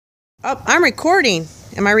Oh, I'm recording.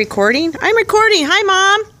 Am I recording? I'm recording. Hi,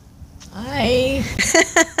 Mom. Hi.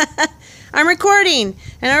 I'm recording.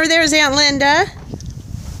 And over there is Aunt Linda.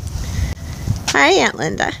 Hi, Aunt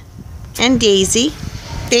Linda. And Daisy.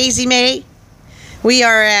 Daisy May. We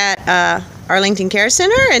are at Arlington Care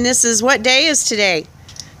Center, and this is, what day is today?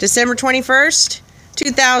 December 21st,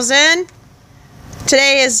 2000.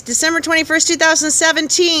 Today is December 21st,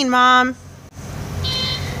 2017, Mom.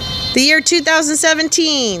 The year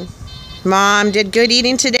 2017. Mom did good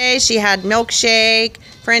eating today. She had milkshake,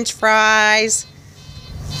 French fries.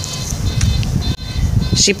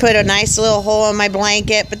 She put a nice little hole in my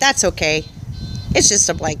blanket, but that's okay. It's just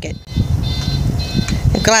a blanket.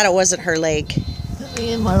 I'm glad it wasn't her leg.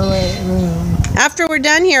 In my room. After we're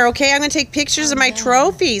done here, okay, I'm going to take pictures of my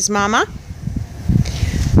trophies, Mama.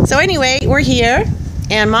 So anyway, we're here,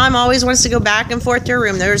 and Mom always wants to go back and forth to her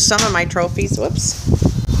room. There's some of my trophies. Whoops.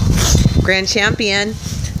 Grand Champion.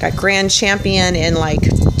 Got Grand Champion in like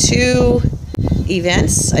 2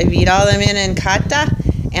 events. I beat all them in kata,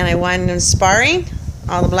 and I won in sparring.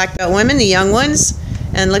 All the black belt women, the young ones.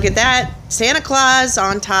 And look at that, Santa Claus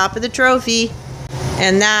on top of the trophy.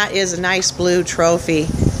 And that is a nice blue trophy.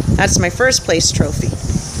 That's my first place trophy.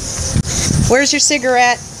 Where's your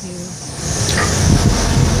cigarette?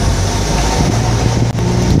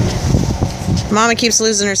 Mama keeps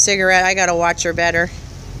losing her cigarette. I gotta watch her better.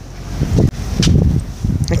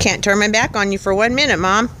 I can't turn my back on you for 1 minute,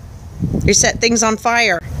 Mom. You set things on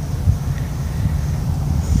fire.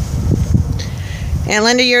 And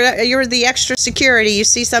Linda, you're the extra security. You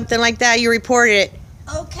see something like that, you report it.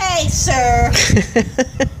 Okay, sir.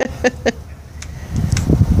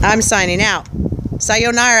 I'm signing out.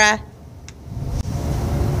 Sayonara.